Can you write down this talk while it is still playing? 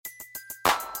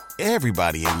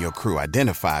Everybody in your crew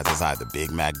identifies as either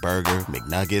Big Mac Burger,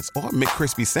 McNuggets, or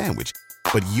McCrispy Sandwich.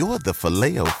 But you're the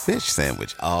Filet-O-Fish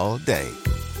Sandwich all day.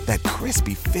 That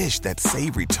crispy fish, that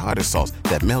savory tartar sauce,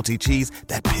 that melty cheese,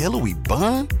 that pillowy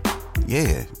bun.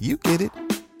 Yeah, you get it.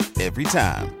 Every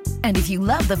time. And if you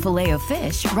love the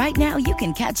Filet-O-Fish, right now you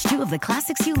can catch two of the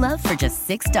classics you love for just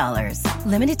 $6.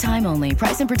 Limited time only.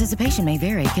 Price and participation may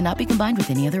vary. Cannot be combined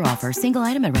with any other offer. Single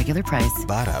item at regular price.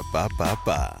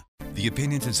 Ba-da-ba-ba-ba. The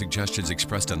opinions and suggestions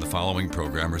expressed on the following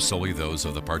program are solely those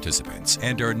of the participants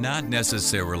and are not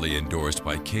necessarily endorsed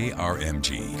by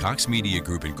KRMG, Cox Media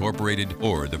Group Incorporated,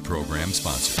 or the program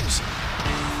sponsors.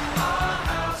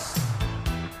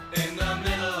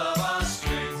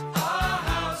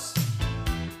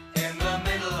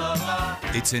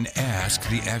 It's an Ask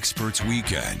the Experts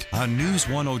weekend on News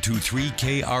 102.3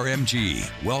 KRMG.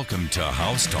 Welcome to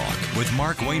House Talk with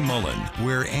Mark Wayne Mullen,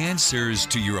 where answers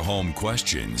to your home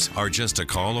questions are just a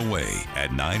call away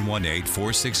at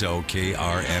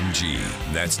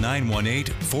 918-460-KRMG. That's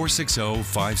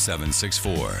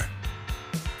 918-460-5764.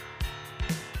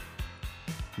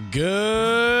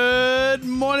 Good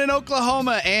morning,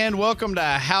 Oklahoma, and welcome to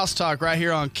House Talk right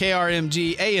here on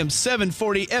KRMG AM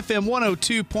 740 FM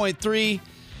 102.3.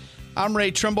 I'm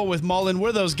Ray Trimble with Mullen.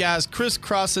 We're those guys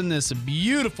crisscrossing this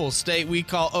beautiful state we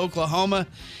call Oklahoma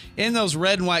in those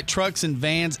red and white trucks and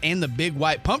vans and the big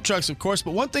white pump trucks, of course.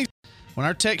 But one thing, when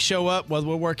our techs show up, whether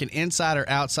we're working inside or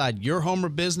outside your home or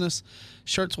business,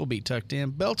 shirts will be tucked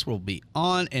in, belts will be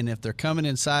on, and if they're coming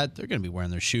inside, they're going to be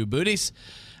wearing their shoe booties.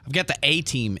 I've got the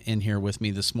A-team in here with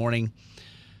me this morning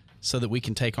so that we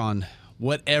can take on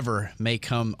whatever may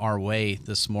come our way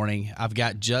this morning. I've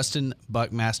got Justin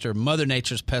Buckmaster, Mother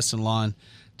Nature's Pest and Lawn.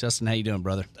 Justin, how you doing,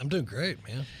 brother? I'm doing great,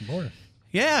 man. Good morning.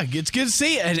 Yeah, it's good to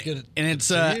see you.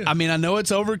 I mean, I know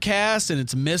it's overcast and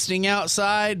it's misting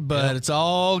outside, but It's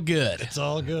all good. It's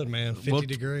all good, man. 50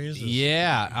 degrees.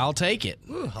 Yeah, I'll take it.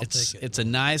 I'll take it. It's a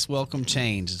nice welcome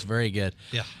change. It's very good.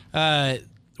 Yeah.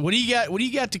 What do you got? What do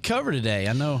you got to cover today?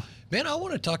 I know. Man, I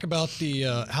want to talk about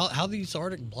the how these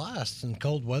Arctic blasts and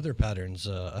cold weather patterns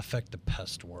affect the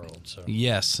pest world. So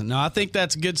yes, no, I think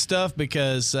that's good stuff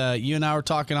because you and I were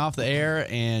talking off the air,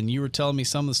 and you were telling me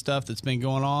some of the stuff that's been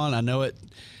going on. I know it.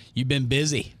 You've been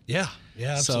busy. Yeah,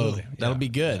 absolutely. So that'll be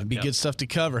good. It'll be good stuff to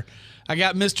cover. I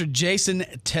got Mr. Jason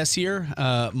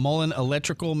Tessier, Mullen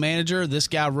Electrical Manager. This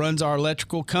guy runs our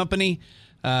electrical company.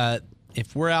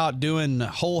 If we're out doing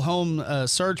whole home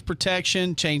surge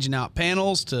protection, changing out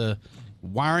panels to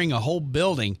wiring a whole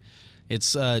building,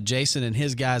 it's Jason and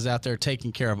his guys out there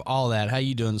taking care of all that. How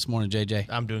you doing this morning, JJ?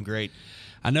 I'm doing great.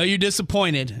 I know you're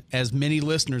disappointed, as many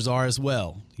listeners are as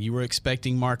well. You were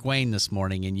expecting Mark Wayne this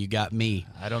morning, and you got me.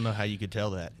 I don't know how you could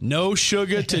tell that. No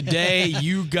sugar today.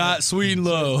 You got sweet and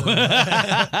low.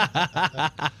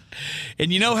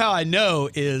 And you know how I know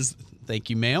is, thank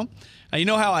you, ma'am. You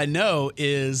know how I know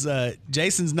is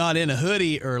Jason's not in a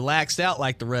hoodie or laxed out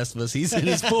like the rest of us. He's in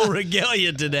his full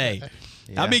regalia today.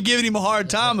 Yeah. I've been giving him a hard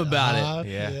time about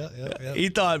it. Yeah. He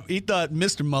thought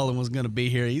Mr. Mullen was going to be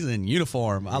here. He's in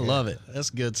uniform. I love it.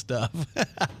 That's good stuff.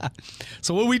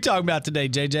 So what are we talking about today,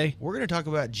 JJ? We're going to talk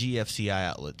about GFCI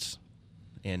outlets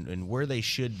and where they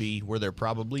should be, where they're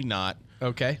probably not.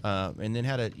 Okay. And then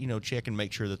how to check and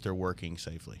make sure that they're working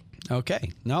safely.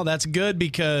 Okay. No, that's good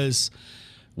because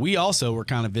we also were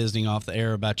kind of visiting off the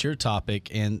air about your topic,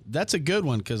 and that's a good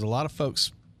one because a lot of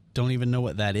folks don't even know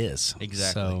what that is.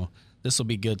 Exactly. So this will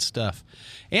be good stuff.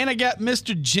 And I got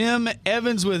Mr. Jim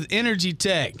Evans with Energy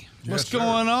Tech. What's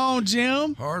going on,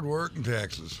 Jim? Hard work in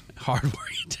Texas. Hard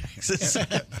work in Texas.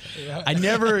 I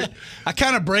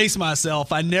kind of brace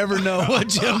myself. I never know what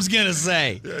Jim's going to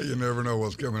say. Yeah, you never know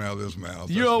what's coming out of this mouth.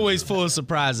 You're always full of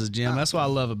surprises, Jim. That's what I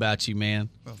love about you, man.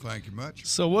 Well, thank you much.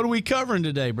 So what are we covering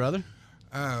today, brother?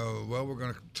 Well, we're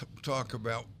going to talk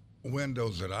about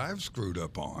windows that I've screwed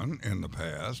up on in the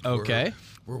past. Okay.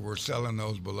 Where we're selling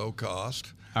those below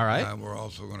cost. All right. We're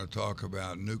also going to talk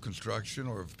about new construction,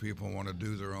 or if people want to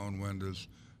do their own windows,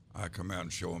 I come out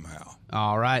and show them how.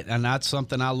 All right. And that's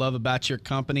something I love about your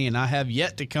company, and I have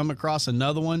yet to come across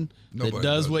another one that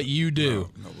does what you do.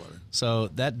 No, nobody. So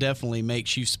that definitely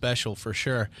makes you special for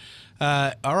sure.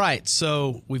 All right,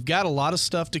 so we've got a lot of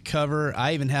stuff to cover.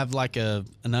 I even have like an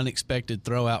unexpected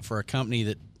throw out for a company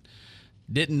that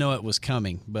didn't know it was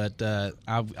coming, but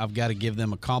I've got to give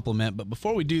them a compliment. But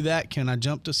before we do that, can I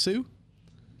jump to Sue?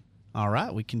 All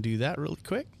right, we can do that really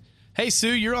quick. Hey,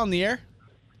 Sue, you're on the air.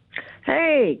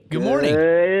 Hey. Good morning.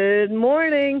 Good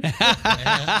morning.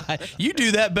 You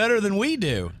do that better than we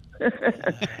do.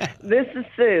 This is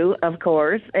Sue, of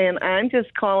course, and I'm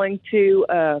just calling to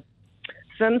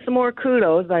send some more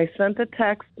kudos. I sent a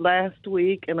text last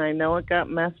week, and I know it got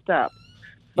messed up.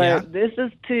 But this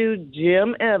is to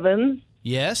Jim Evans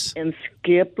Yes. and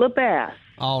Skip LeBass.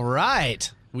 All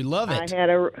right. We love it.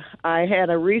 I had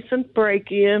a recent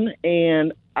break-in,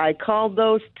 and I called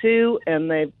those two, and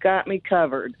they've got me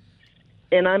covered.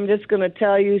 And I'm just going to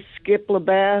tell you, Skip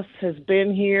LeBass has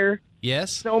been here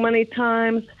Yes. so many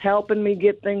times, helping me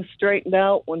get things straightened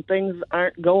out when things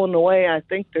aren't going the way I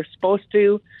think they're supposed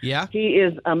to. Yeah. He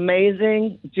is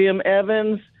amazing. Jim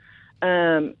Evans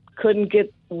couldn't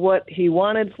get what he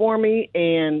wanted for me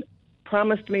and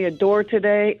promised me a door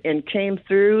today and came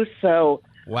through. So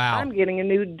Wow. I'm getting a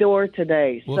new door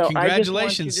today. Well, so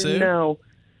congratulations, I just want you Sue. to know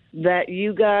that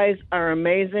you guys are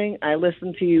amazing. I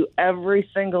listen to you every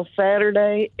single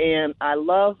Saturday, and I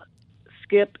love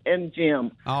Skip and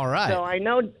Jim. All right. So I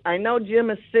know Jim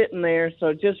is sitting there,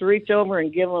 so just reach over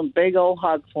and give him a big old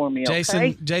hug for me,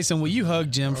 okay? Jason, will you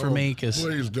hug Jim for me? 'Cause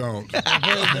Please don't.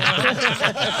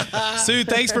 Sue,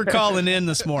 thanks for calling in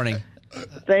this morning.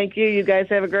 Thank you. You guys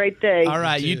have a great day. All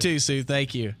right, you too, Sue.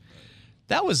 Thank you.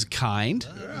 That was kind.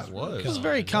 It was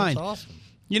very kind. That's awesome.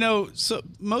 You know, so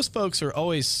most folks are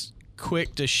always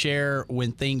quick to share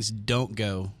when things don't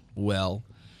go well.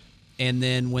 And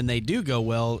then when they do go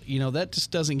well, you know, that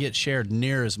just doesn't get shared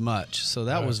near as much. So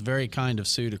that was very kind of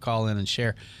Sue to call in and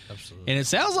share. Absolutely. And it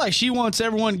sounds like she wants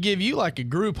everyone to give you like a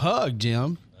group hug,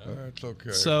 Jim. That's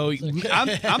okay. So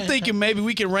I'm thinking maybe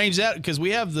we can arrange that because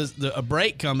we have a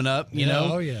break coming up, you Yeah, know,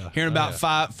 oh, yeah. here in Oh, about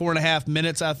 4.5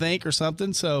 minutes, I think, or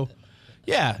something. So,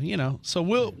 yeah, you know, so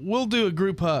we'll do a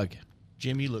group hug.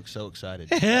 Jim, you look so excited.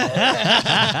 Can't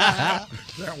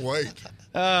wait.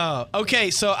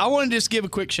 Okay, so I want to just give a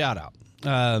quick shout out.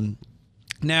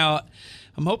 Now,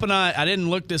 I'm hoping I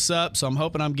didn't look this up, so I'm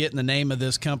hoping I'm getting the name of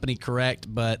this company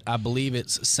correct, but I believe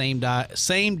it's Same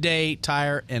Day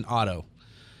Tire and Auto.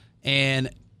 And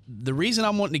the reason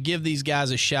I'm wanting to give these guys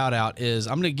a shout out is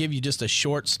I'm going to give you just a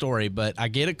short story, but I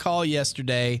get a call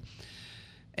yesterday.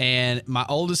 And my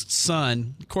oldest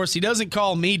son, of course, he doesn't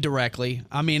call me directly.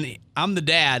 I mean, I'm the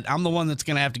dad. I'm the one that's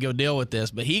going to have to go deal with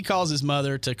this. But he calls his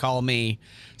mother to call me.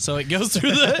 So it goes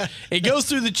through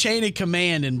the chain of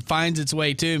command and finds its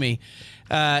way to me.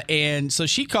 And so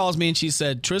she calls me and she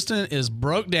said, Tristan is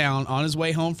broke down on his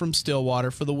way home from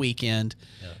Stillwater for the weekend.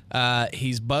 Yeah.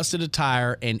 He's busted a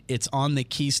tire and it's on the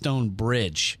Keystone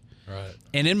Bridge. Right.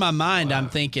 And in my mind, I'm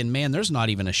thinking, man, there's not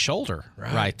even a shoulder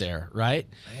right there, right?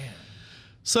 Man.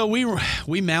 So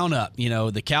we mount up, you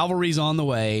know, the cavalry's on the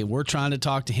way. We're trying to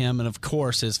talk to him, and of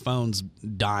course his phone's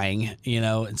dying, you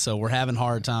know, and so we're having a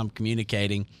hard time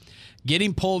communicating. Get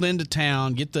him pulled into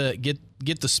town, get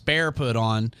the spare put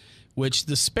on, which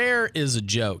the spare is a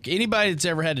joke. Anybody that's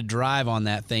ever had to drive on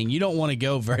that thing, you don't want to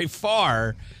go very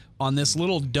far on this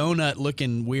little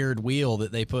donut-looking weird wheel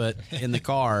that they put in the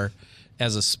car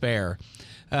as a spare.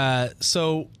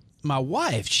 So my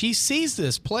wife, she sees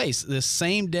this place, this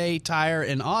Same Day Tire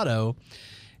and Auto,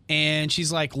 and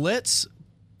she's like, let's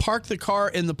park the car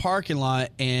in the parking lot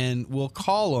and we'll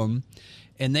call them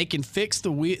and they can fix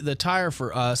the tire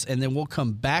for us, and then we'll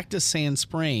come back to Sand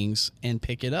Springs and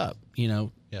pick it up, you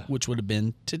know, which would have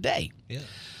been today. Yeah.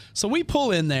 So we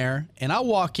pull in there, and I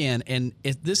walk in, and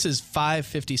this is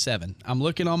 5:57. I'm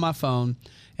looking on my phone,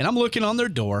 and I'm looking on their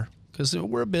door, because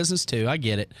we're a business too. I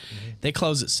get it. Mm-hmm. They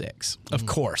close at 6, of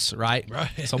course, right?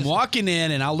 So I'm walking in,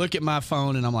 and I look at my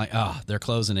phone, and I'm like, oh, they're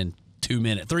closing in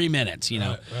 3 minutes, you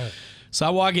know. Right. So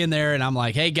I walk in there, and I'm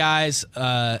like, hey, guys,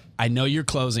 I know you're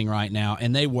closing right now.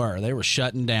 And they were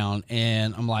shutting down.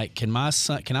 And I'm like, can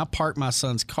I park my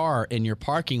son's car in your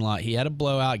parking lot? He had a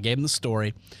blowout, gave him the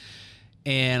story.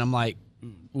 And I'm like,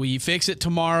 will you fix it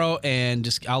tomorrow? And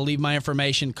I'll leave my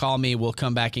information. Call me. We'll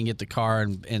come back and get the car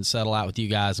and settle out with you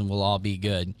guys, and we'll all be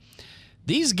good.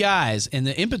 These guys, and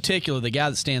in particular, the guy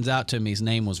that stands out to me, his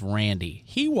name was Randy.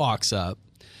 He walks up,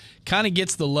 kind of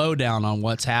gets the lowdown on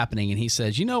what's happening, and he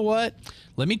says, you know what?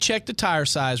 Let me check the tire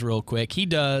size real quick. He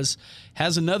does.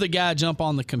 Has another guy jump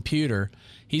on the computer.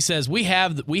 He says, we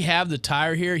have the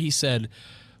tire here. He said,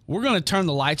 we're going to turn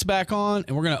the lights back on,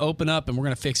 and we're going to open up, and we're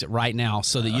going to fix it right now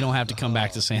so that you don't have to come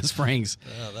back to Sand Springs.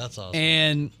 Oh, that's awesome.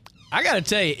 And I got to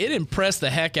tell you, it impressed the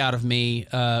heck out of me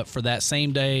for that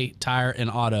Same Day Tire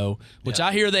and Auto, which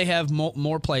I hear they have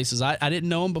more places. I didn't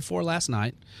know them before last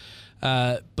night.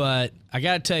 But I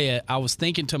got to tell you, I was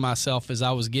thinking to myself as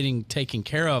I was getting taken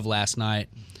care of last night,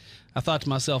 I thought to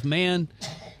myself, man,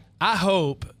 I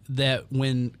hope that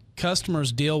when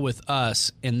customers deal with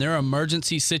us in their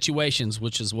emergency situations,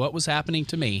 which is what was happening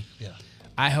to me,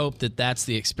 I hope that that's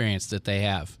the experience that they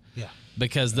have. Yeah.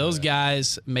 Because those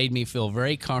guys made me feel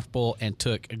very comfortable and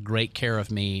took great care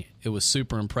of me. It was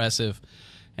super impressive.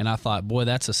 And I thought, boy,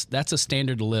 that's a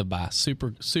standard to live by.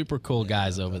 Super cool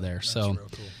guys over there. So, real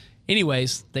cool.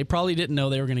 anyways, they probably didn't know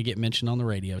they were going to get mentioned on the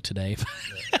radio today.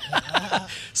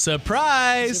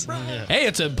 Surprise! Hey,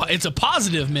 it's a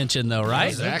positive mention though, right?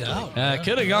 Exactly.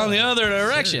 Could have gone the other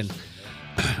direction.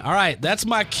 All right, that's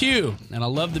my cue, and I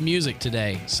love the music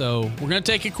today. So we're going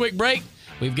to take a quick break.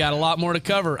 We've got a lot more to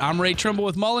cover. I'm Ray Trimble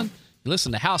with Mullen. You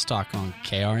listen to House Talk on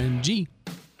KRMG.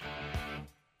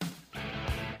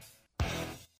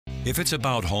 If it's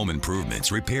about home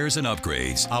improvements, repairs, and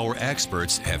upgrades, our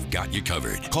experts have got you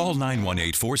covered. Call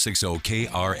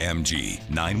 918-460-KRMG,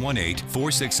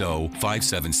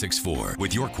 918-460-5764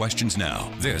 with your questions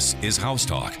now. This is House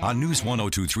Talk on News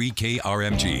 102.3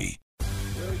 KRMG.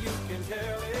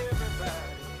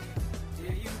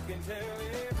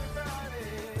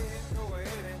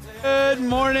 Good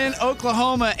morning,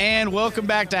 Oklahoma, and welcome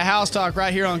back to House Talk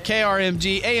right here on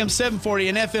KRMG, AM 740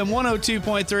 and FM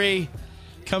 102.3.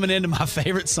 Coming into my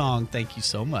favorite song. Thank you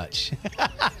so much.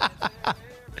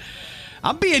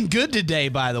 I'm being good today,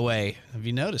 by the way. Have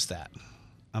you noticed that?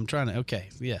 I'm trying to. Okay,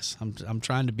 yes, I'm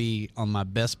trying to be on my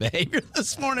best behavior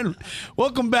this morning.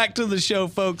 Welcome back to the show,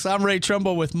 folks. I'm Ray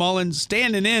Trumbull with Mullins,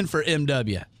 standing in for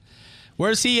MW.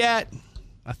 Where's he at?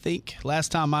 I think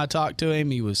last time I talked to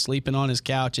him, he was sleeping on his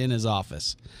couch in his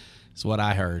office. Is what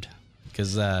I heard.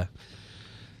 Because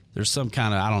there's some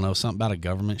kind of, I don't know, something about a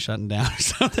government shutting down or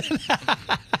something.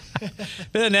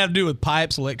 It doesn't have to do with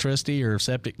pipes, electricity, or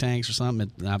septic tanks or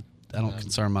something. I don't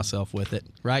concern myself with it.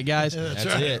 Right, guys? That's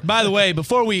it. By the way,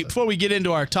 before we get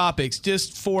into our topics,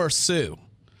 just for Sue,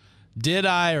 did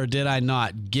I or did I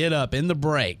not get up in the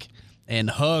break and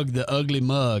hug the ugly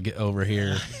mug over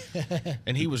here?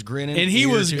 And he was grinning. And he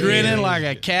was ear to grinning ear. like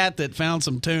a cat that found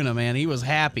some tuna, man. He was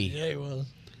happy. Yeah, he was.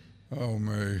 Oh,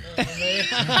 me.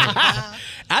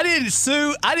 I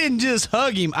didn't just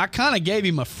hug him. I kind of gave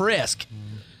him a frisk.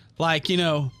 Like, you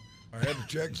know, I had to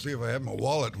check to see if I had my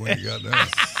wallet when you got done.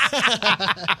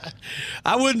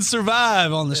 I wouldn't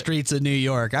survive on the streets of New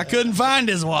York. I couldn't find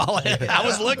his wallet. I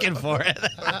was looking for it.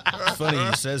 It's funny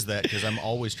he says that because I'm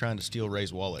always trying to steal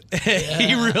Ray's wallet.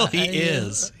 He really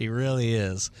is. He really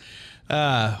is.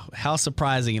 How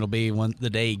surprising it'll be when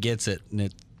the day he gets it and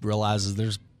it realizes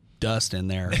there's dust in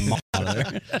there.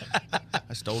 I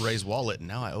stole Ray's wallet and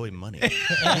now I owe him money.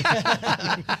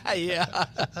 Yeah.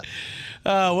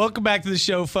 Welcome back to the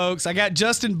show, folks. I got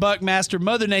Justin Buckmaster,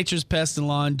 Mother Nature's Pest and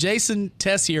Lawn, Jason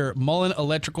Tessier, Mullen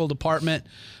Electrical Department.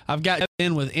 I've got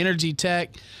in with Energy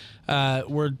Tech.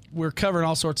 We're covering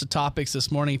all sorts of topics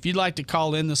this morning. If you'd like to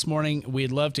call in this morning,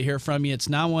 we'd love to hear from you. It's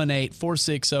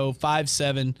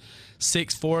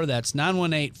 918-460-5764. That's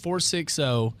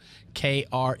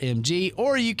 918-460-KRMG.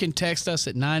 Or you can text us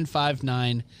at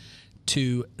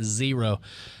 95920.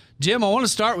 Jim, I want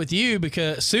to start with you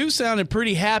because Sue sounded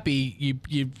pretty happy.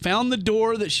 You found the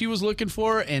door that she was looking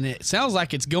for, and it sounds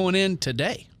like it's going in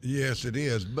today. Yes, it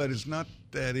is, but it's not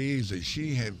that easy.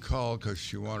 She had called because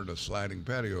she wanted a sliding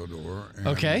patio door. And,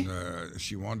 Okay.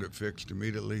 She wanted it fixed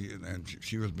immediately, and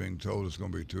she was being told it's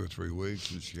going to be 2 or 3 weeks,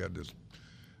 and she had this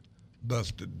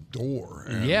busted door.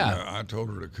 And, Yeah. I told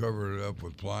her to cover it up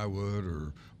with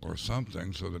plywood or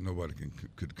something so that nobody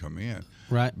could come in.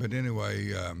 Right. But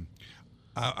anyway,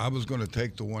 I was going to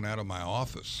take the one out of my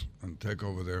office and take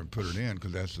over there and put it in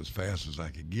because that's as fast as I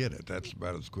could get it. That's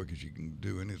about as quick as you can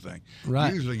do anything.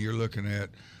 Right. Usually you're looking at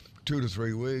 2 to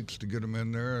 3 weeks to get them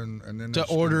in there and then To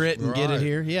order it and get it right.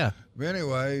 here, yeah. But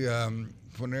anyway,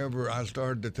 whenever I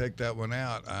started to take that one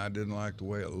out, I didn't like the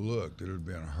way it looked. It had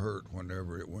been hurt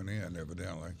whenever it went in,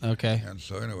 evidently. Okay. And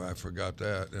so anyway, I forgot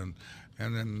that. And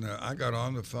then I got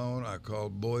on the phone. I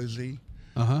called Boise,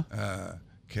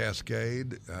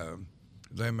 Cascade.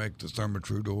 They make the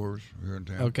Therma-Tru doors here in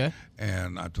town. Okay.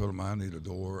 And I told them I need a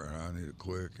door and I need it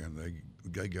quick, and they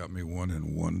got me one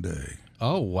in one day.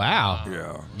 Oh, wow.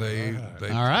 Yeah, they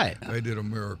All right. They did a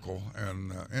miracle,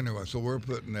 and anyway, so we're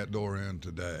putting that door in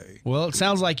today. Well, it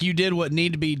sounds like you did what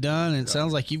needed to be done, and it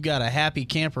sounds like you've got a happy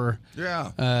camper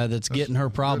that's getting her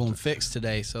problem fixed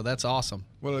today, so that's awesome.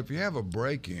 Well, if you have a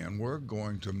break-in, we're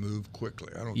going to move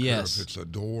quickly. I don't Yes. care if it's a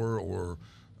door or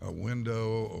a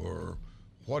window or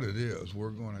what it is. We're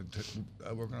going to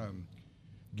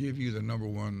give you the number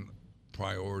one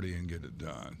priority and get it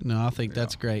done. No, I think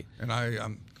that's great. And I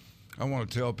want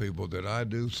to tell people that I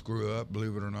do screw up,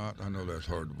 believe it or not. I know that's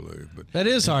hard to believe, but That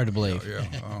is hard to believe.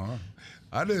 yeah,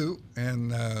 I do.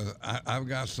 And I've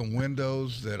got some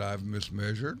windows that I've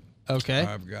mismeasured. Okay.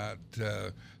 I've got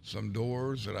some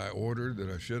doors that I ordered that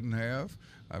I shouldn't have.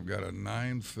 I've got a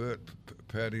 9-foot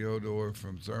patio door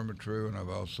from Therma-Tru, and I've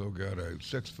also got a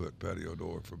 6-foot patio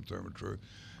door from Therma-Tru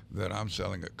that I'm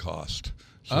selling at cost.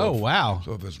 So Oh, wow.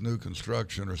 So if it's new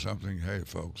construction or something, hey,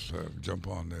 folks, jump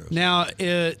on this. Now,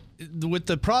 with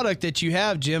the product that you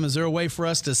have, Jim, is there a way for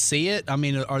us to see it? I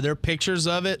mean, are there pictures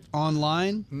of it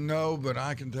online? No, but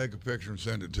I can take a picture and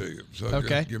send it to you. So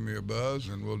Okay. just give me a buzz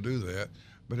and we'll do that.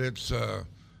 But it's, the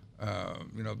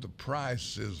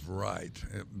price is right.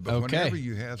 But Okay. whenever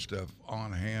you have stuff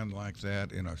on hand like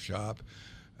that in a shop,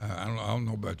 I don't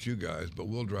know about you guys, but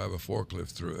we'll drive a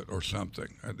forklift through it or something.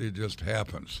 It just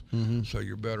happens. Mm-hmm. So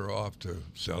you're better off to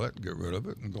sell it, get rid of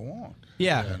it, and go on.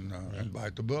 Yeah. And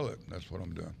bite the bullet. That's what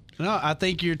I'm doing. No, I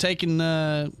think you're taking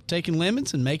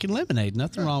lemons and making lemonade.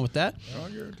 Nothing wrong with that. I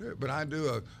guarantee it. But I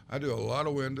do a lot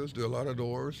of windows, do a lot of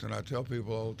doors, and I tell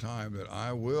people all the time that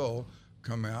I will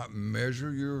come out and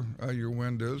measure your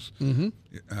windows, and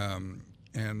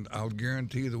I'll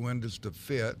guarantee the windows to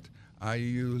fit. I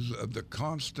use the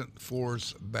Constant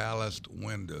Force ballast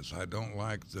windows. I don't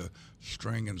like the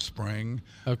string and spring.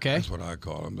 Okay. That's what I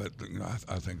call them. But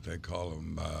I think they call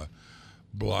them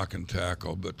block and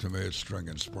tackle, but to me it's string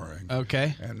and spring.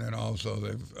 Okay. And then also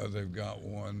they've got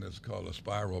one that's called a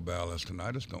spiral ballast, and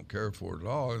I just don't care for it at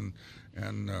all.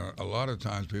 And a lot of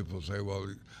times people say, well,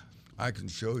 I can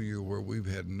show you where we've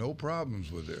had no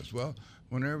problems with this. Well,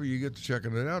 whenever you get to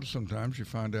checking it out, sometimes you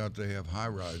find out they have high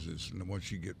rises, and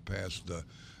once you get past the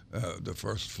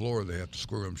first floor, they have to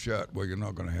screw them shut. Well, you're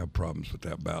not going to have problems with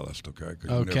that ballast, okay? Because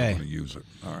you're never going to use it.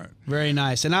 All right. Very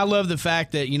nice. And I love the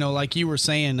fact that, like you were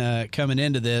saying coming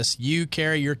into this, you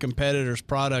carry your competitor's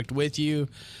product with you.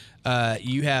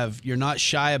 You're not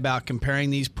shy about comparing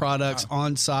these products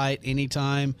on site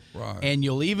anytime. Right. And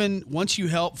you'll even, once you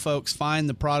help folks find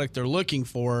the product they're looking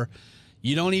for,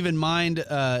 you don't even mind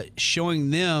showing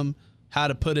them how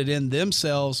to put it in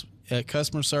themselves.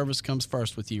 Customer service comes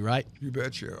first with you, right? You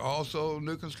betcha. Also,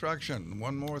 new construction.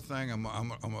 One more thing I'm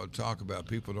going to talk about,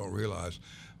 people don't realize.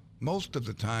 Most of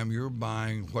the time, you're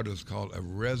buying what is called a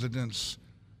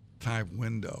residence-type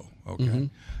window, okay?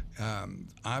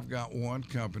 I've got one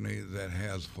company that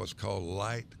has what's called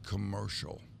light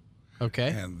commercial. Okay.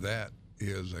 And that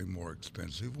is a more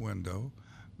expensive window,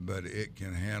 but it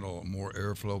can handle more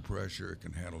airflow pressure. It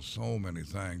can handle so many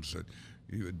things that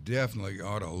you definitely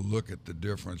ought to look at the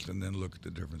difference and then look at the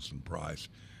difference in price.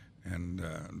 And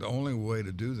the only way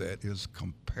to do that is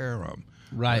compare them.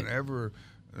 Right. Whenever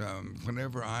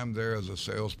I'm there as a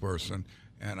salesperson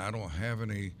and I don't have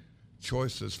any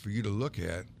choices for you to look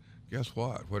at, guess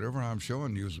what? Whatever I'm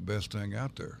showing you is the best thing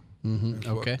out there.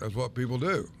 That's what people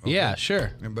do. Okay? Yeah,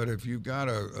 sure. But if you've got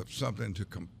something to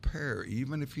compare,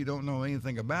 even if you don't know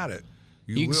anything about it,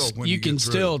 you will when you you can get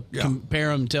through. still Yeah. compare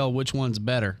them, tell which one's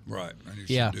better. Right, and you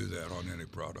should do that on any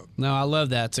product. No, I love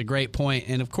that. It's a great point.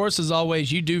 And, of course, as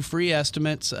always, you do free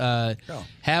estimates.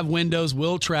 Have windows,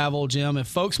 will travel, Jim. If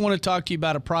folks want to talk to you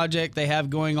about a project they have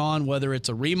going on, whether it's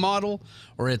a remodel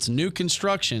or it's new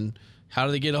construction, how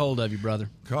do they get a hold of you, brother?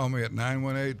 Call me at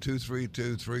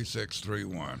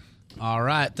 918-232-3631. All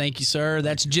right. Thank you, sir.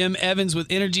 That's Jim Evans with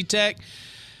Energy Tech.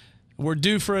 We're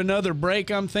due for another break,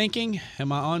 I'm thinking.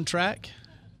 Am I on track?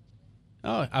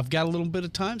 Oh, I've got a little bit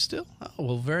of time still? Oh,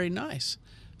 well, very nice.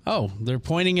 Oh, they're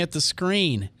pointing at the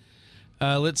screen.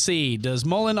 Let's see. Does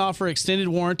Mullen offer extended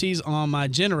warranties on my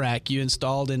Generac you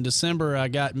installed in December? I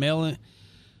got mailing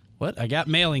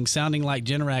sounding like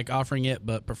Generac offering it,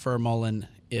 but prefer Mullen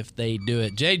if they do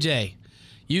it. JJ,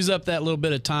 use up that little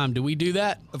bit of time. Do we do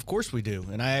that? Of course we do.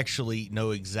 And I actually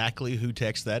know exactly who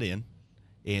texts that in.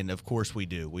 And, of course, we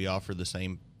do. We offer the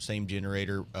same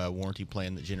generator warranty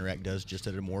plan that Generac does, just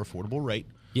at a more affordable rate.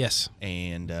 Yes.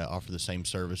 And offer the same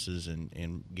services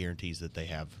and guarantees that they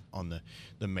have on the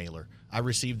mailer. I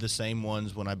received the same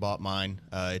ones when I bought mine.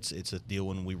 It's a deal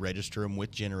when we register them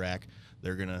with Generac.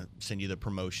 They're going to send you the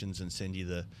promotions and send you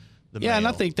the mail. And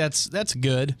I think that's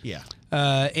good. Yeah.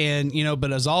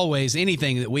 But as always,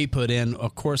 anything that we put in,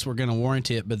 of course, we're going to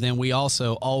warranty it. But then we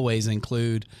also always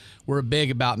include, we're big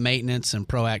about maintenance and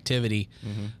proactivity.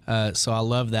 So I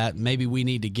love that. Maybe we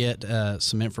need to get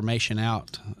some information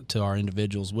out to our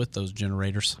individuals with those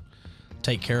generators.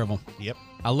 Take care of them. Yep.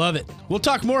 I love it. We'll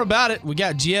talk more about it. We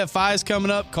got GFIs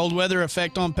coming up, cold weather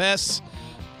effect on pests.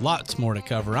 Lots more to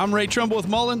cover. I'm Ray Trumbull with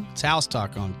Mullen. It's House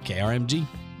Talk on KRMG.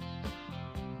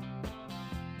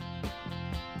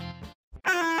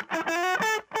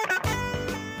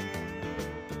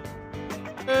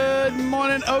 Good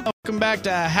morning, Oak. Welcome back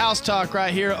to House Talk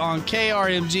right here on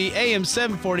KRMG, AM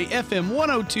 740, FM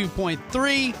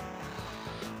 102.3.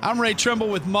 I'm Ray Trumbull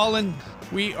with Mullen.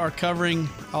 We are covering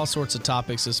all sorts of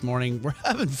topics this morning. We're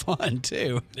having fun,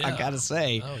 too, I got to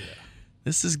say. Oh,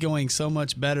 This is going so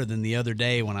much better than the other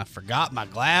day when I forgot my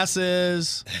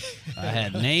glasses. I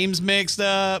had names mixed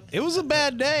up. It was a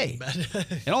bad day.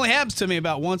 It only happens to me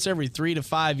about once every 3 to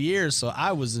 5 years, so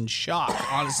I was in shock,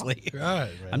 honestly.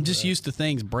 Right. I'm just used to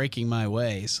things breaking my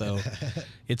way, so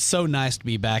it's so nice to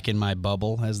be back in my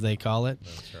bubble, as they call it.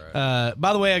 That's right.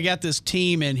 By the way, I got this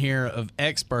team in here of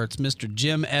experts, Mr.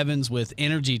 Jim Evans with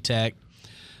Energy Tech,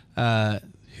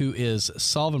 who is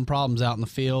solving problems out in the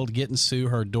field, getting Sue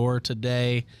her door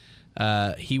today.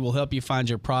 He will help you find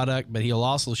your product, but he'll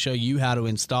also show you how to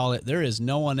install it. There is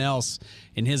no one else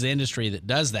in his industry that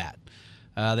does that.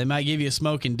 They might give you a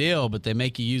smoking deal, but they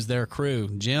make you use their crew.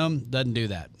 Jim doesn't do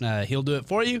that. He'll do it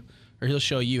for you, or he'll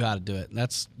show you how to do it.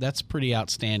 That's pretty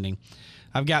outstanding.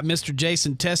 I've got Mr.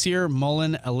 Jason Tessier,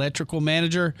 Mullen Electrical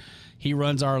Manager. He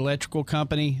runs our electrical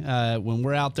company. When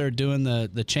we're out there doing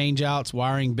the change-outs,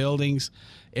 wiring buildings,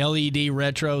 LED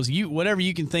retros, whatever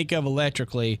you can think of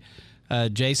electrically,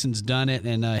 Jason's done it,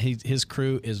 and his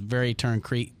crew is very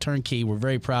turnkey. We're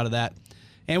very proud of that.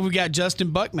 And we've got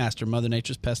Justin Buckmaster, Mother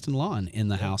Nature's Pest and Lawn, in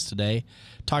the house today.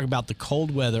 Talk about the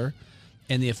cold weather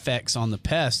and the effects on the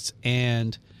pests.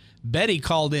 And Betty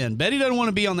called in. Betty doesn't want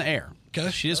to be on the air.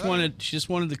 Okay. She just wanted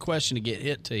the question to get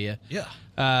hit to you. Yeah.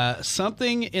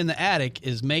 Something in the attic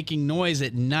is making noise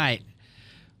at night.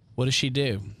 What does she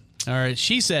do? Or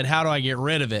she said, "How do I get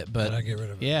rid of it?" But How do I get rid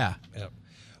of it? Yeah. Yep.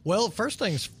 Well, first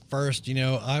things first,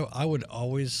 I would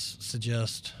always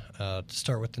suggest to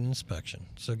start with an inspection.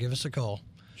 So give us a call.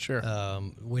 Sure.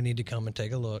 We need to come and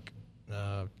take a look.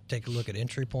 Take a look at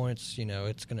entry points. We're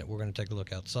going to take a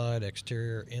look outside,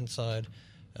 exterior, inside.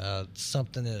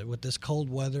 Something that, with this cold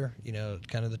weather,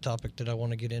 kind of the topic that I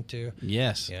want to get into.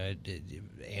 Yes.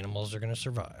 Animals are going to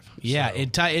survive. Yeah,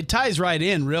 So, it ties right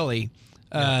in, really,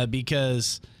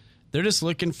 because they're just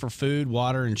looking for food,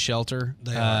 water, and shelter.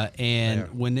 They are. And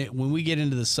They are. when we get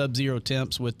into the sub-zero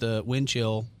temps with the wind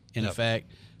chill in effect,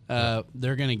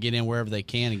 they're going to get in wherever they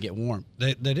can and get warm.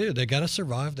 They do. They got to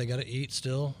survive. They got to eat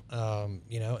still.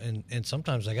 And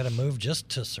sometimes they got to move just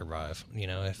to survive.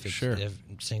 If it's if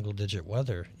single-digit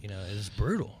weather, is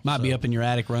brutal. Might be up in your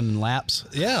attic running laps.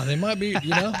 Yeah, they might be,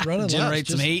 running Generate laps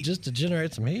some heat. just to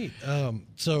generate some heat. It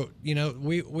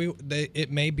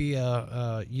may be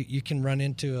you can run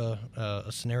into a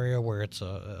scenario where it's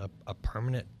a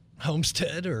permanent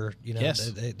homestead, or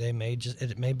Yes. they may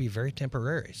it may be very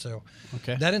temporary. So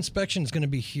Okay. that inspection is going to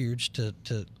be huge to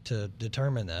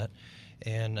determine that.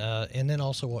 And then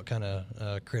also what kind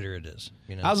of critter it is.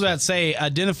 I was about to say,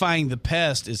 identifying the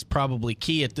pest is probably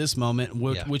key at this moment,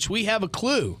 which we have a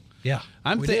clue. Yeah,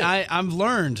 I've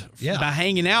learned Yeah. by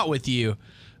hanging out with you.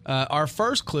 Our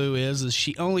first clue is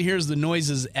she only hears the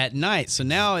noises at night, so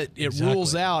now it Exactly.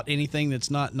 rules out anything that's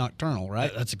not nocturnal,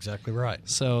 right? That's exactly right.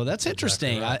 So that's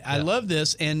interesting. right. I Yeah. love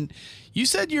this, and you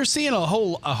said you're seeing a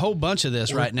whole bunch of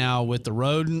this right now with the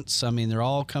rodents. I mean, they're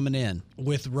all coming in.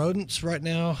 With rodents right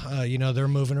now, they're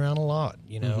moving around a lot.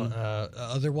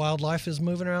 Other wildlife is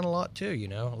moving around a lot too.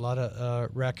 A lot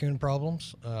of raccoon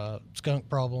problems, skunk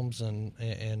problems,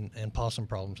 and possum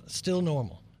problems. Still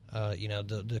normal.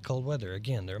 The cold weather,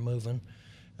 again, they're moving,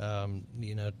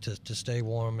 to stay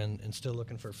warm and still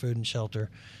looking for food and shelter.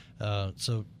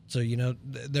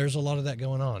 There's a lot of that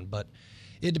going on, but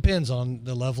it depends on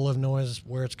the level of noise,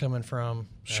 where it's coming from.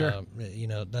 Sure.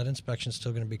 That inspection is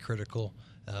still going to be critical,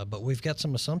 but we've got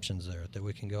some assumptions there that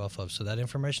we can go off of. So that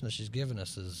information that she's given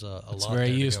us is It's lot very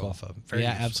there useful. to go off of. Very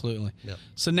useful. Absolutely. Yep.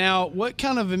 So now, what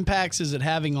kind of impacts is it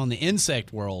having on the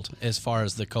insect world as far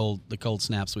as the cold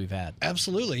snaps we've had?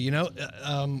 Absolutely.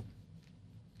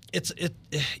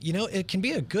 It can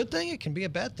be a good thing. It can be a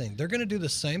bad thing. They're going to do the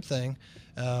same thing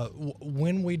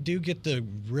when we do get the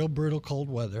real brutal cold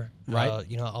weather. Right.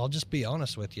 I'll just be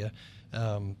honest with you.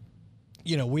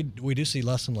 We do see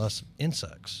less and less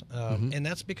insects, and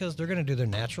that's because they're going to do their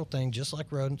natural thing, just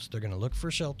like rodents. They're going to look for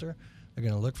shelter. They're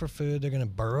going to look for food. They're going to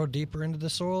burrow deeper into the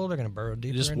soil. They're going to burrow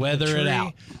deeper Just into weather the tree. it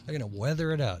out. They're going to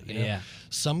weather it out. Yeah.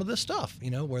 Some of the stuff,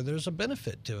 where there's a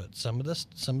benefit to it. Some of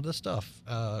the stuff,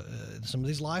 some of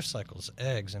these life cycles,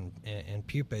 eggs and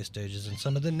pupae stages, and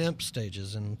some of the nymph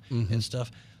stages and stuff,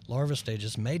 larva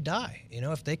stages may die.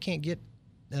 If they can't get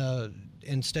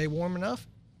and stay warm enough.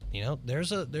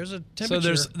 There's a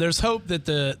temperature. So there's hope that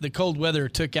the cold weather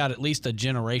took out at least a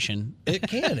generation. It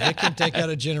can take out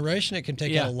a generation. It can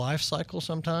take out a life cycle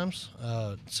sometimes.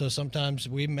 So sometimes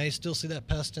we may still see that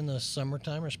pest in the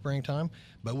summertime or springtime,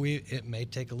 but it may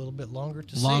take a little bit longer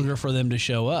to see. For them to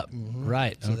show up.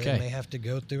 Right. So okay. they may have to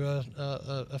go through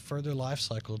a further life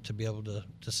cycle to be able to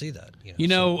see that.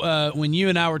 When you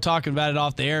and I were talking about it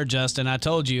off the air, Justin, I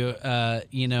told you,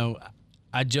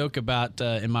 I joke about,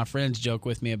 and my friends joke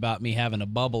with me about me having a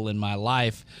bubble in my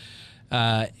life.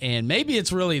 And maybe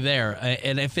it's really there.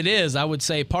 And if it is, I would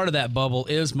say part of that bubble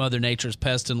is Mother Nature's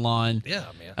Pest and Lawn. Yeah,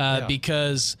 man.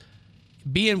 Because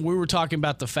we were talking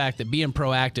about the fact that being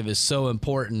proactive is so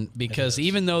important, because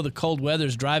even though the cold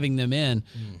weather's driving them in,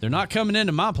 they're not coming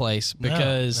into my place,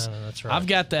 because No, that's right. I've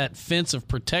got that fence of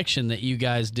protection that you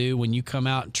guys do when you come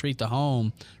out and treat the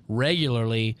home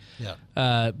regularly.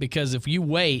 Yeah. Because if you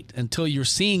wait until you're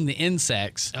seeing the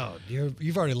insects, Oh,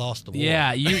 you've already lost the war.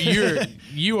 yeah,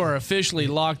 you are officially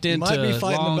locked You into might be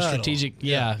fighting long the battle. strategic.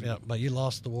 Yeah, but you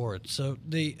lost the war. So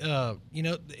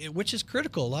which is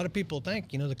critical. A lot of people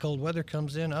think, the cold weather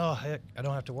comes in. Oh heck, I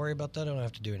don't have to worry about that. I don't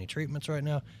have to do any treatments right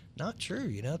now. Not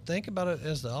true. Think about it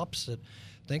as the opposite.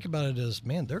 Think about it as,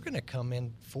 man, they're going to come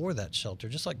in for that shelter,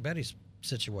 just like Betty's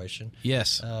situation.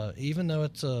 Yes. Even though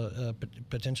it's a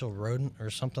potential rodent or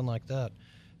something like that.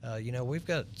 We've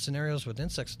got scenarios with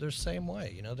insects. They're the same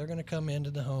way. They're going to come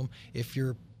into the home. If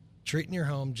you're treating your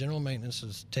home, general maintenance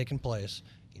is taking place.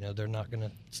 They're not going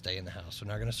to stay in the house. They're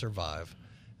not going to survive,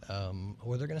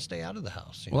 or they're going to stay out of the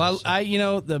house.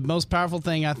 The most powerful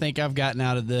thing I think I've gotten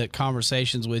out of the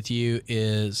conversations with you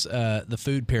is the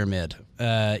food pyramid.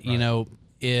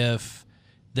 If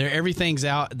everything's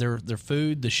out, their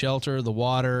food, the shelter, the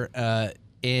water,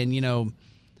 and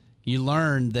you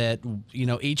learn that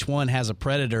each one has a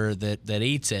predator that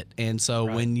eats it, and so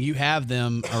when you have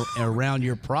them around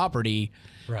your property,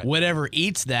 whatever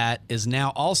eats that is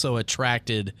now also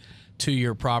attracted to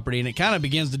your property, and it kind of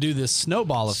begins to do this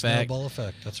snowball effect.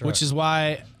 That's right. Which is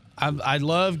why I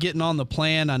love getting on the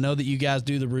plan. I know that you guys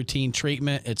do the routine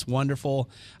treatment. It's wonderful.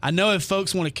 I know if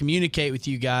folks want to communicate with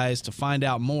you guys to find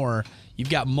out more, you've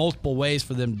got multiple ways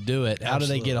for them to do it. How do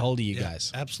they get a hold of you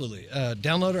guys? Absolutely.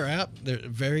 Download our app. There's a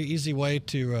very easy way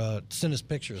to send us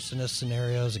pictures, send us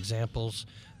scenarios, examples,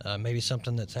 maybe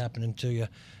something that's happening to you.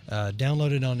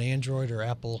 Download it on Android or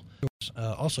Apple.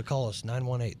 Also call us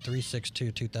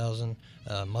 918-362-2000,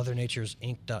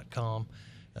 mothernaturesinc.com.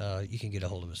 You can get a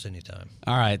hold of us anytime.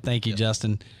 All right. Thank you,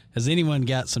 Justin. Has anyone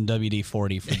got some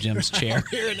WD-40 for Jim's chair?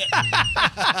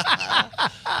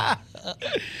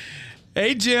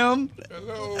 Hey, Jim.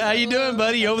 Hello. How you doing,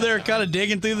 buddy? You over there kind of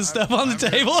digging through the stuff on the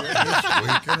table? Just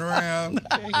squeaking around.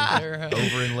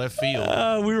 Over in left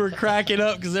field. We were cracking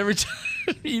up because every time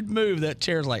you'd move, that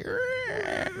chair's like,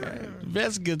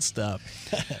 that's good stuff.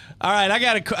 All right, I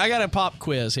got a pop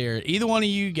quiz here. Either one of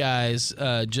you guys,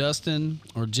 Justin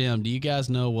or Jim, do you guys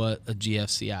know what a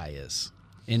GFCI is?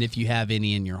 And if you have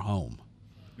any in your home?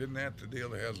 Isn't that the deal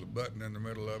that has a button in the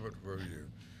middle of it where you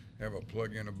have a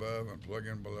plug-in above and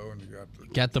plug-in below, and you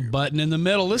got the button in the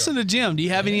middle. Listen to Jim. Do you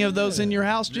have any of those in your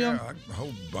house, Jim? Yeah, a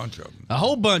whole bunch of them. A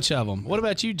whole bunch of them. What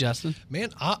about you, Justin?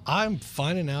 Man, I'm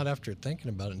finding out after thinking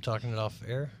about it and talking it off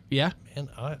air. Yeah? Man,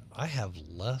 I have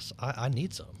less. I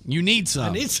need some. You need some. I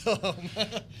need some.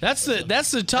 That's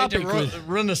the topic.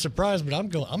 Run a surprise, but I'm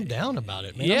down about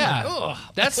it, man. Yeah, I'm like,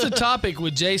 that's the topic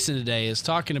with Jason today, is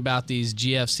talking about these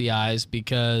GFCIs,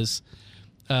 because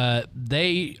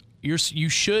you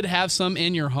should have some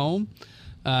in your home,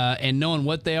 and knowing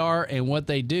what they are and what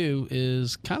they do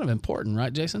is kind of important,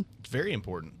 right, Jason? It's very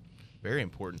important. Very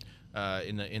important.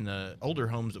 In the older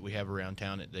homes that we have around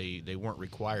town, they weren't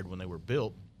required when they were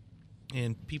built,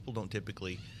 and people don't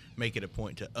typically make it a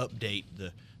point to update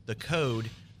the code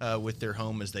with their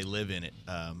home as they live in it.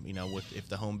 If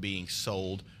the home being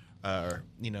sold,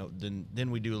 then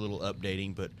we do a little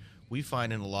updating. But we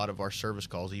find in a lot of our service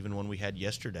calls, even one we had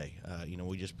yesterday,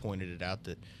 we just pointed it out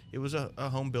that it was a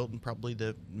home built in probably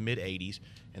the mid '80s,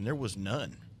 and there was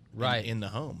none in the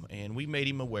home, and we made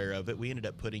him aware of it. We ended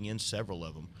up putting in several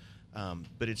of them,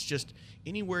 but it's just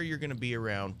anywhere you're going to be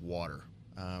around water,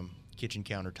 kitchen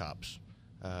countertops,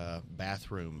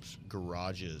 bathrooms,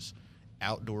 garages,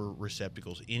 outdoor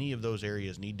receptacles. Any of those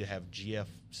areas need to have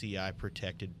GFCI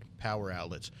protected power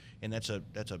outlets, and that's a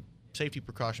safety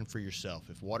precaution for yourself.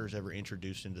 If water's ever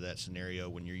introduced into that scenario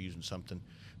when you're using something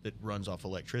that runs off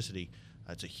electricity,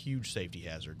 it's a huge safety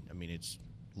hazard. I mean, it's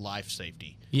life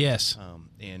safety. Yes.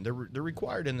 And they're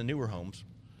required in the newer homes,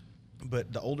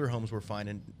 but the older homes we're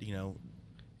finding,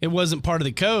 it wasn't part of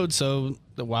the code, so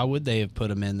why would they have put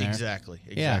them in there? Exactly.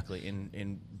 Yeah.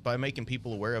 And by making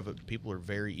people aware of it, people are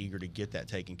very eager to get that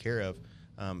taken care of,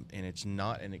 and it's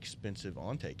not an expensive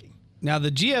on-taking. Now,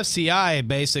 the GFCI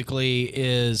basically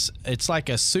it's like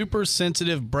a super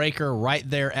sensitive breaker right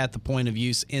there at the point of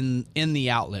use in the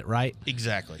outlet, right?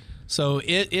 Exactly. So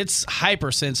it's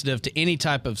hypersensitive to any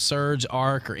type of surge,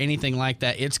 arc, or anything like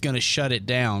that. It's going to shut it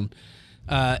down.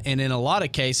 And in a lot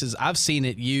of cases, I've seen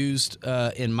it used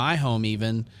in my home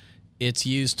even it's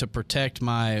used to protect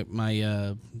my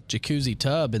jacuzzi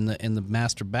tub in the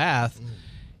master bath.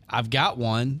 I've got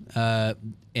one,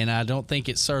 and I don't think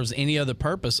it serves any other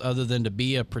purpose other than to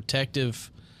be a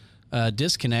protective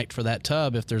disconnect for that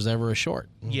tub if there's ever a short.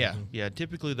 Yeah.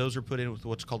 Typically, those are put in with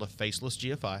what's called a faceless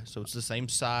GFI. So it's the same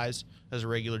size as a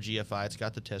regular GFI. It's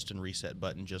got the test and reset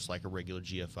button just like a regular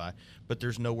GFI, but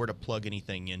there's nowhere to plug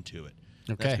anything into it.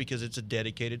 Okay. That's because it's a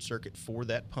dedicated circuit for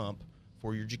that pump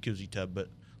for your jacuzzi tub. But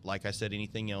like I said,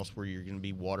 anything else where you're going to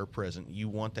be water present, you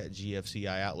want that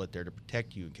GFCI outlet there to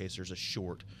protect you in case there's a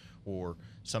short or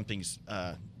something's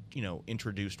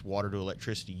introduced water to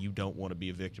electricity. You don't want to be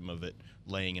a victim of it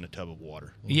laying in a tub of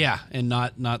water. Yeah, and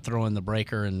not throwing the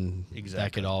breaker, and Exactly.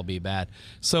 that could all be bad.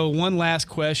 So one last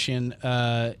question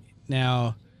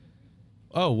now.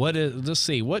 Let's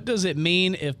see. What does it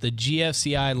mean if the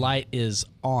GFCI light is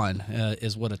on?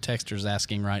 Is what a texter's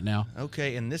asking right now.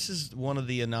 Okay, and this is one of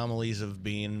the anomalies of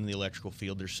being in the electrical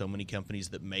field. There's so many companies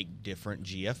that make different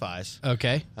GFIs.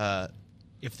 Okay.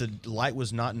 If the light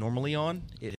was not normally on,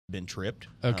 it had been tripped.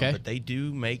 Okay. But they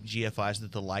do make GFIs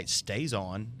that the light stays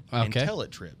on Okay. until it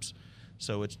trips.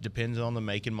 So it depends on the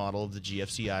make and model of the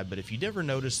GFCI. But if you never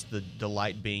notice the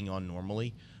light being on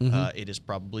normally, it is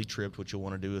probably tripped. What you'll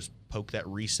want to do is poke that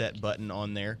reset button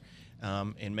on there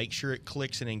and make sure it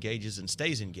clicks and engages and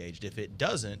stays engaged. If it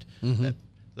doesn't,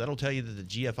 that'll tell you that the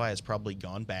GFI has probably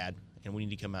gone bad, and we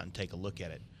need to come out and take a look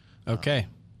at it. Okay.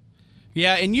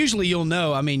 Yeah, and usually you'll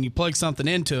know. I mean, you plug something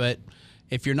into it.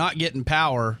 If you're not getting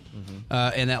power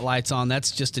and that light's on,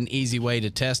 that's just an easy way to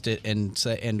test it and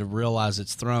to realize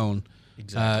it's thrown.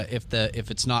 Exactly.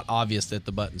 If it's not obvious that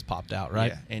the button's popped out,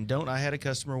 right? Yeah, and I had a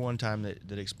customer one time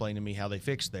that explained to me how they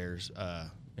fixed theirs,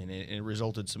 and it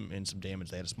resulted in some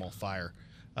damage. They had a small fire.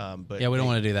 But Yeah, we don't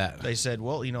want to do that. They said,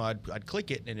 well, I'd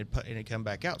click it and it'd come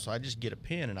back out. So I'd just get a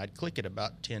pin and I'd click it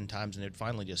about 10 times and it'd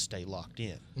finally just stay locked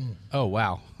in. Oh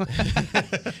wow.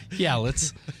 Yeah,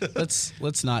 let's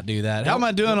not do that. How am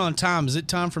I doing on time? Is it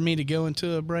time for me to go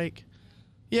into a break?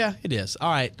 Yeah, it is.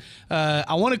 All right.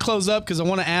 I want to close up because I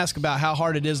want to ask about how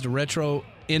hard it is to retro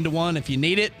into one if you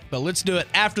need it, but let's do it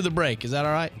after the break. Is that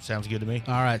all right? Sounds good to me.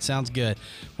 All right, sounds good.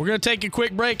 We're going to take a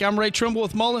quick break. I'm Ray Trimble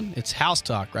with Mullen. It's House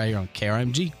Talk right here on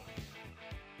KRMG.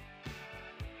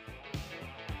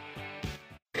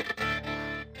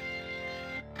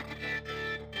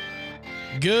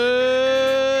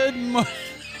 Good morning,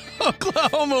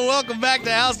 Oklahoma. Welcome back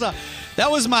to House Talk. That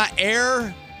was my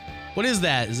air. What is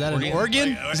that? Is that an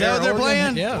organ? Is that what they're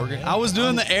playing? Yeah. I was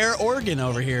doing the air organ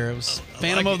over here. It was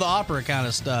Phantom of the Opera kind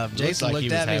of stuff. Jason looked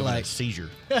at me like a seizure.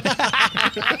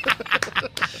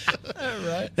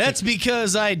 Right. That's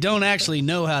because I don't actually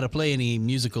know how to play any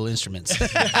musical instruments.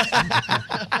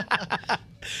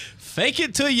 Fake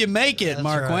it till you make it, That's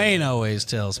Mark right. Wayne always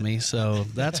tells me. So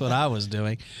that's what I was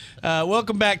doing.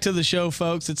 Welcome back to the show,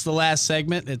 folks. It's the last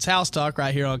segment. It's House Talk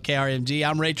right here on KRMG.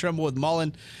 I'm Ray Trimble with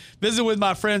Mullen. Visiting with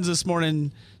my friends this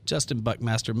morning, Justin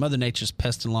Buckmaster, Mother Nature's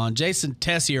Pest and Lawn, Jason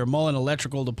Tessier, Mullen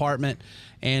Electrical Department,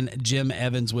 and Jim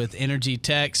Evans with Energy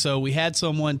Tech. So we had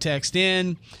someone text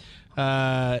in,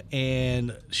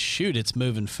 and shoot, it's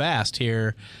moving fast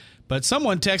here. But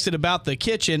someone texted about the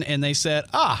kitchen, and they said,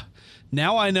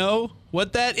 now I know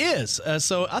what that is.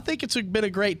 So I think it's been a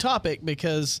great topic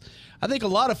because I think a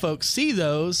lot of folks see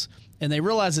those and they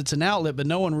realize it's an outlet, but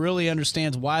no one really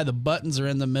understands why the buttons are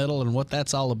in the middle and what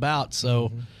that's all about.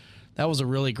 So that was a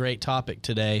really great topic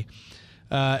today.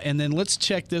 And then let's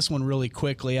check this one really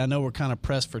quickly. I know we're kind of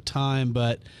pressed for time,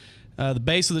 but the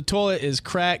base of the toilet is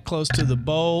cracked close to the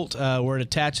bolt where it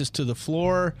attaches to the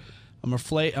floor. I'm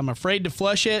afraid to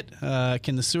flush it.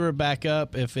 Can the sewer back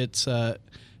up if it's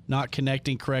not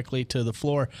connecting correctly to the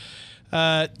floor?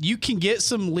 You can get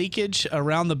some leakage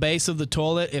around the base of the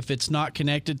toilet if it's not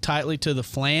connected tightly to the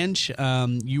flange.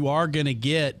 You are going to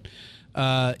get,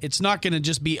 it's not going to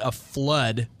just be a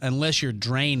flood unless your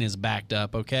drain is backed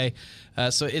up, okay?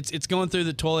 So it's going through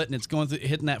the toilet and it's going through,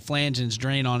 hitting that flange and it's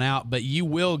draining on out, but you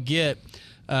will get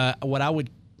what I would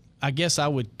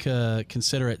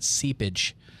consider it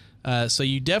seepage. So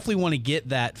you definitely want to get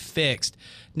that fixed.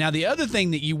 Now, the other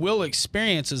thing that you will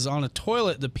experience is on a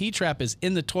toilet, the P-trap is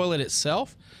in the toilet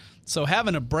itself. So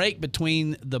having a break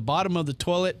between the bottom of the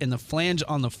toilet and the flange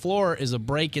on the floor is a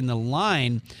break in the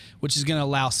line, which is going to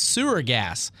allow sewer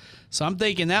gas. So I'm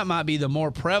thinking that might be the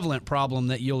more prevalent problem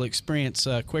that you'll experience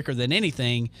quicker than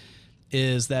anything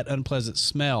is that unpleasant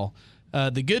smell.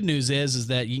 The good news is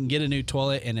that you can get a new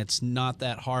toilet and it's not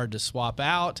that hard to swap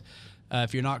out.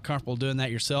 If you're not comfortable doing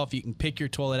that yourself, you can pick your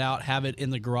toilet out, have it in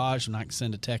the garage, and I can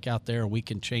send a tech out there, and we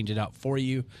can change it out for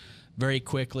you very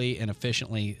quickly and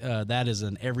efficiently. That is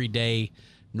an everyday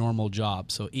normal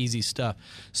job. So easy stuff.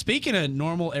 Speaking of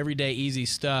normal, everyday, easy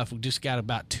stuff, we just got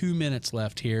about 2 minutes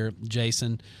left here,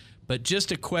 Jason. But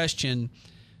just a question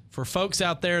for folks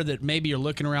out there that maybe are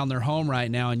looking around their home right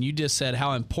now, and you just said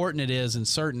how important it is in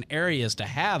certain areas to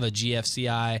have a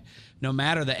GFCI, no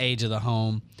matter the age of the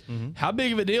home. How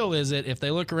big of a deal is it if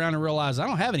they look around and realize, I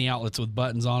don't have any outlets with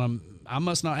buttons on them, I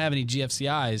must not have any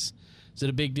GFCIs? Is it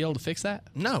a big deal to fix that?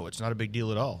 No, it's not a big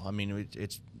deal at all. I mean,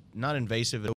 it's not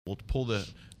invasive. We'll pull the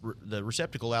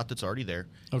receptacle out that's already there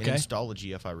and install a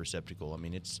GFI receptacle. I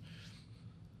mean, it's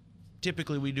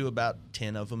typically we do about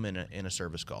 10 of them in a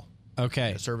service call.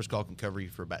 Okay. A service call can cover you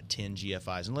for about 10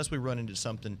 GFIs, unless we run into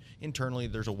something internally.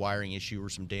 There's a wiring issue or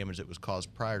some damage that was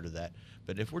caused prior to that.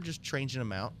 But if we're just changing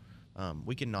them out,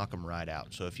 we can knock them right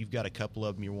out. So if you've got a couple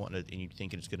of them you're wanting to, and you're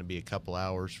thinking it's going to be a couple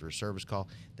hours for a service call,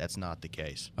 that's not the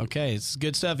case. Okay, it's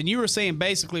good stuff. And you were saying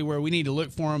basically where we need to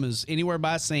look for them is anywhere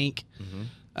by a sink,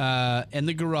 in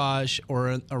the garage,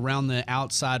 or around the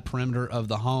outside perimeter of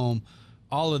the home.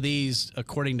 All of these,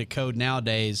 according to code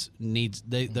nowadays,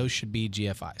 those should be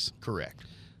GFIs. Correct.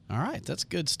 All right, that's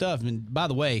good stuff. And by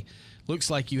the way, looks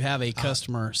like you have a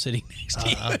customer sitting next to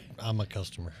you. I'm a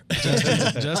customer.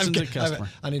 Justin's a customer.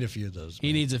 I need a few of those.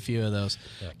 He needs a few of those.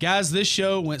 Yeah. Guys, this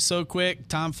show went so quick.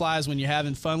 Time flies when you're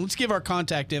having fun. Let's give our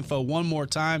contact info one more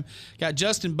time. Got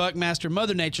Justin Buckmaster,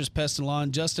 Mother Nature's Pest and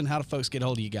Lawn. Justin, how do folks get a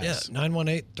hold of you guys? Yeah,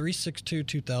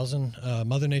 918-362-2000,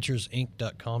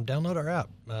 mothernaturesinc.com. Download our app,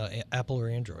 Apple or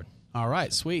Android. All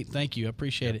right, sweet. Thank you. I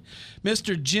appreciate it.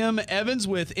 Mr. Jim Evans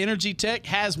with Energy Tech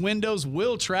has windows,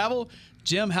 will travel.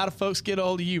 Jim, how do folks get a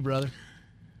hold of you, brother?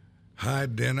 Hi,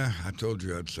 Dana. I told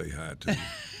you I'd say hi to you.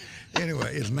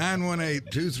 Anyway, it's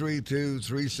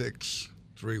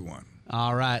 918-232-3631.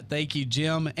 All right. Thank you,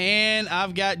 Jim. And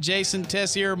I've got Jason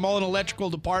Tessier, Mullen Electrical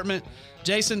Department.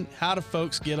 Jason, how do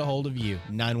folks get a hold of you?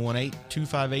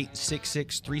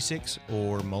 918-258-6636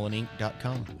 or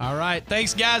mulleninc.com. All right.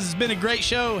 Thanks, guys. It's been a great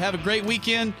show. Have a great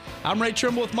weekend. I'm Ray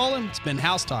Trimble with Mullen. It's been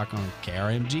House Talk on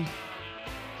KRMG.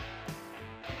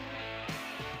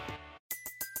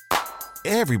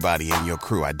 Everybody in your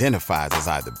crew identifies as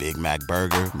either Big Mac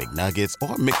Burger, McNuggets,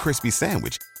 or McCrispy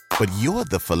Sandwich. But you're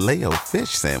the Filet-O-Fish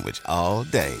Sandwich all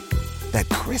day. That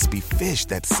crispy fish,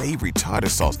 that savory tartar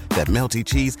sauce, that melty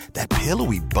cheese, that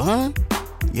pillowy bun.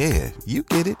 Yeah, you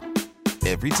get it.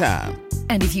 Every time.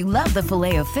 And if you love the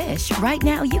Filet-O-Fish, right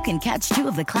now you can catch two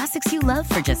of the classics you love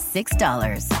for just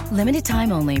 $6. Limited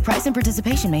time only. Price and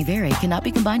participation may vary. Cannot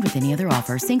be combined with any other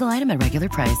offer. Single item at regular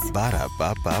price.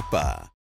 Ba-da-ba-ba-ba.